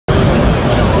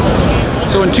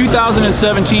So in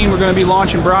 2017, we're going to be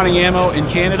launching Browning ammo in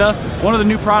Canada. One of the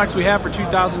new products we have for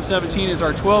 2017 is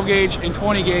our 12 gauge and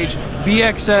 20 gauge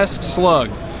BXS Slug.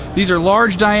 These are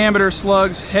large diameter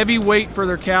slugs, heavy weight for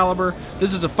their caliber.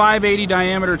 This is a 580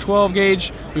 diameter 12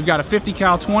 gauge. We've got a 50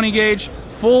 cal 20 gauge,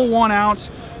 full 1 ounce.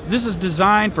 This is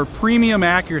designed for premium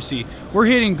accuracy. We're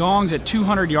hitting gongs at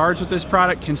 200 yards with this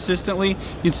product consistently.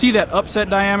 You can see that upset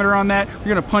diameter on that. We're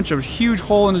gonna punch a huge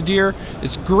hole in the deer.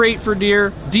 It's great for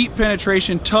deer, deep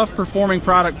penetration, tough performing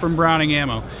product from Browning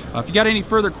Ammo. If you got any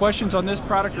further questions on this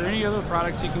product or any other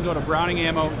products, you can go to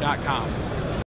browningammo.com.